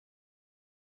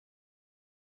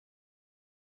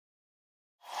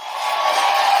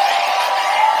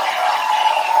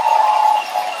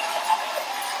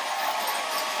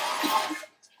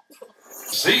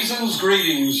Season's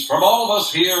greetings from all of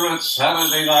us here at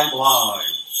Saturday Night Live.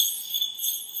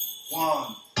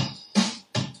 1,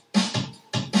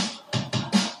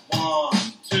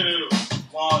 2,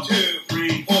 1, 2,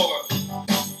 3, 4.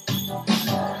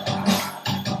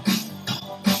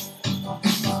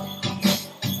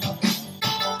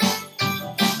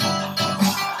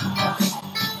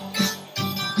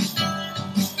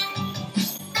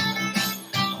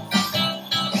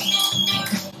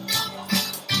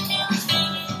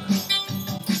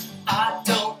 I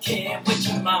don't care what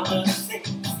your mama says.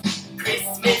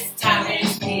 Christmas time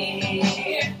is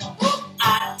near.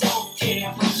 I don't care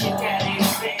what your daddy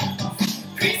says.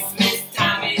 Christmas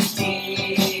time is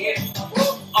dear.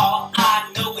 All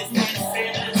I know is that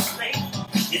Santa's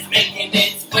sleigh is making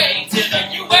its way to the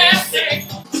USA.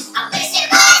 I wish it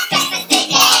was Christmas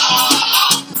today.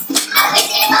 I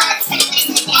wish it was Christmas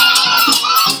today.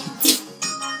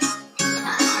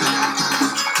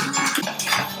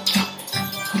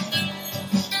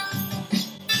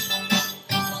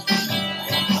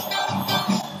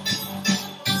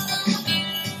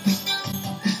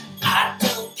 I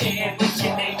don't care what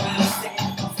your neighbor says.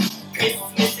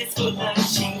 Christmas is full of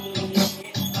cheer.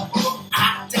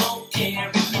 I don't care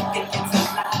if you think it's a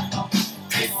lie.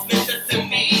 Christmas is to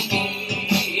me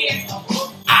here.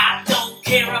 I don't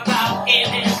care about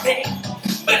anything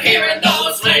but hearing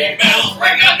those sleigh bells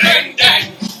ring a ding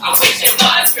ding. I wish it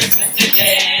was Christmas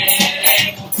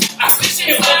today. I wish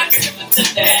it was Christmas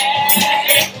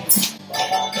today.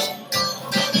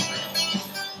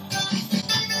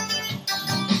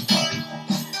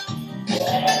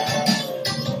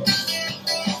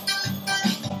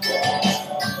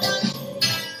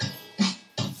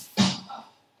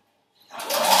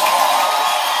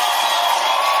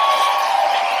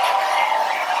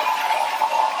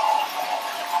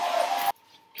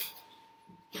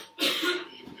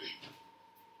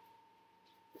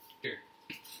 Here.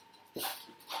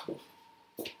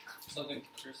 Something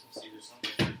Christmassy or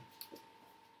something.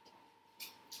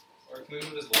 Or can we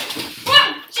move this light?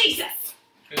 Whoa, Jesus!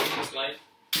 Can we move this light?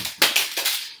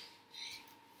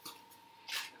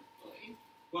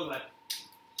 What light?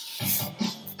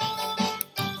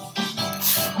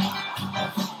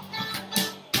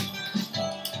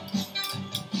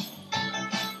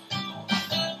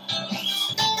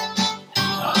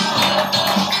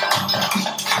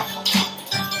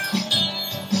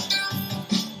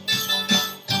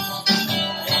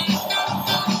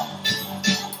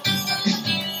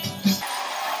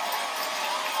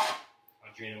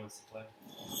 Audrina wants to play.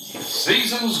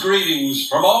 Season's greetings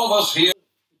from all of us here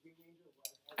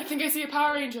I think I see a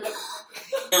Power Ranger.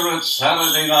 at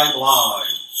Saturday Night Live.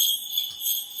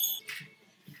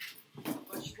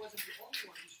 But she wasn't the only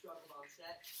one who struggled on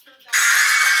set.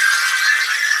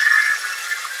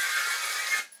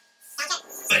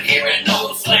 But hearing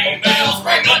those sleigh bells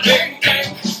ring a ding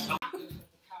ding.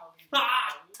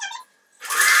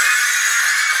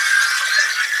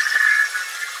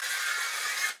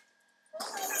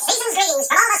 Season's greetings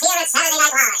from all of us here at Saturday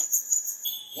Night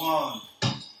Live.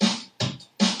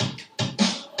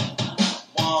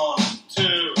 1,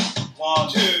 2, 1,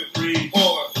 2, 3, 4.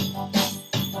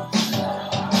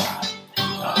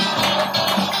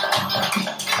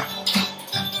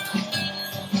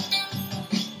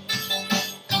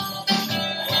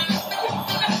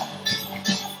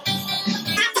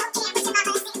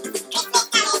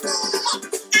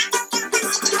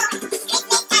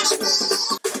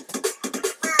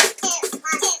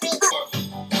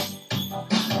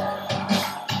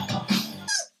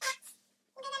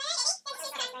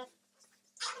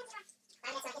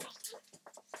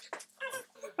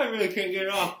 I really can't get it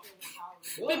off.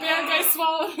 The bad guy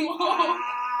swallowed them all.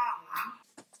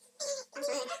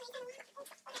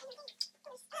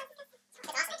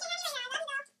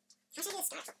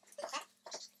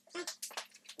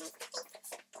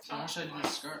 So how should I do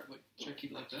this skirt? Like, should I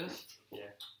keep it like this? Yeah.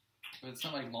 But it's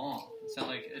not like long. It's not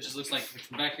like, it just looks like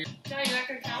from back here. Daddy, you're not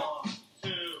gonna count?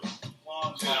 1, 2,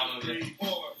 1, 2, I'll move 3, 4.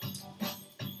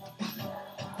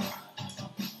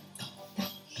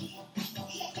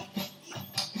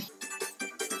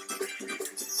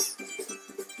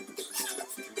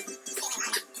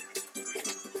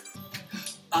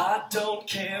 I don't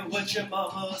care what your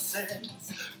mama says.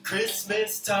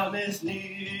 Christmas time is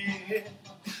near.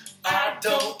 I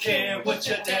don't care what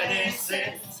your daddy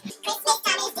says. Christmas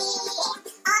time is here.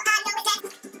 All I know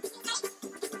is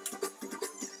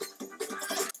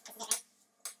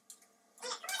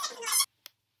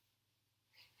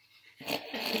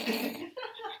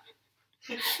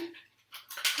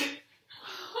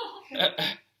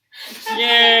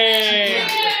Yay!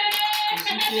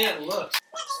 You can't look.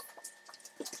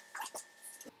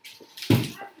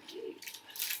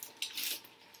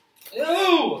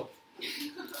 Ew! What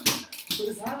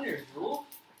is that here, Jewel?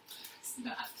 It's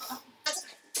not.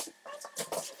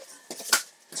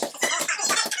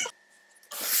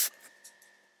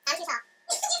 I'm too tall.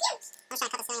 Let's try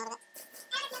to cut the ceiling a little bit.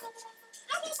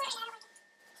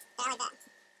 Yeah, I like that.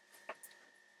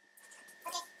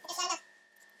 Okay, just enough.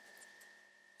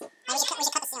 We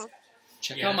should cut the ceiling.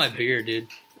 Check Yeah, out my that's beard, dude.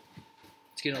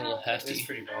 It's getting a little It's hefty.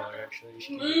 pretty baller, actually. You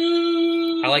should-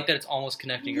 Moo. I like that it's almost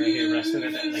connecting right here. Rest of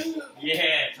it, like,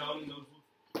 Yeah, Tony knows.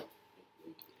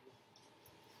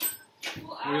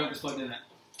 where do you have this plugged in at?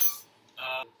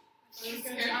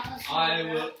 I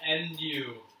will end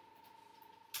you.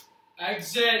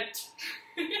 Exit.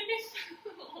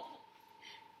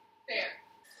 There.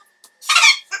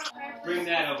 Bring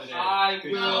that over there. I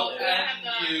Good will call. We don't have end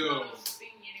the you. little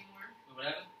thingy anymore. What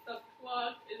happened? The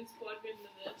plug is plugged into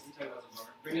this. You talk about the bar.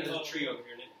 Bring this little tree over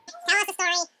here, Nick. Tell us a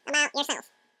story about yourself.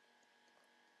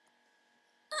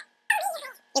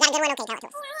 You got a good one? Okay, tell it to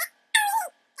us.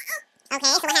 Okay,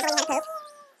 so what happened when you had to poop?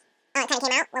 Oh, it kind of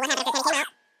came out. Well, what happened after it kind of came out?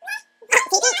 Oh,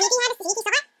 Kiki saw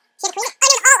it? She had to clean it? Oh,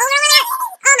 it was all over there!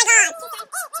 Oh my god!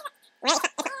 Wait,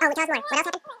 oh, tell us more. What else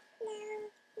happened?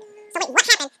 So wait, what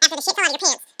happened after the shit fell out of your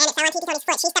pants and it fell on Kiki Tony's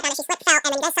foot? She stepped on it, she slipped, fell,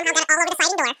 and then you guys somehow got it all over the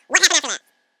sliding door. What happened after that?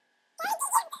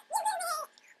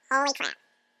 Holy crap.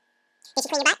 Did she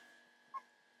clean your butt?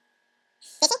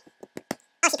 Did she?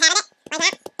 Oh, she patted it? Like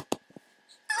that?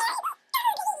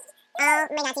 Oh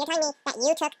my god, so you're telling me that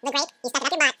you took the grape, you stuck it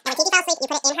up your butt, and when Kiki fell asleep, you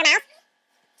put it in her mouth,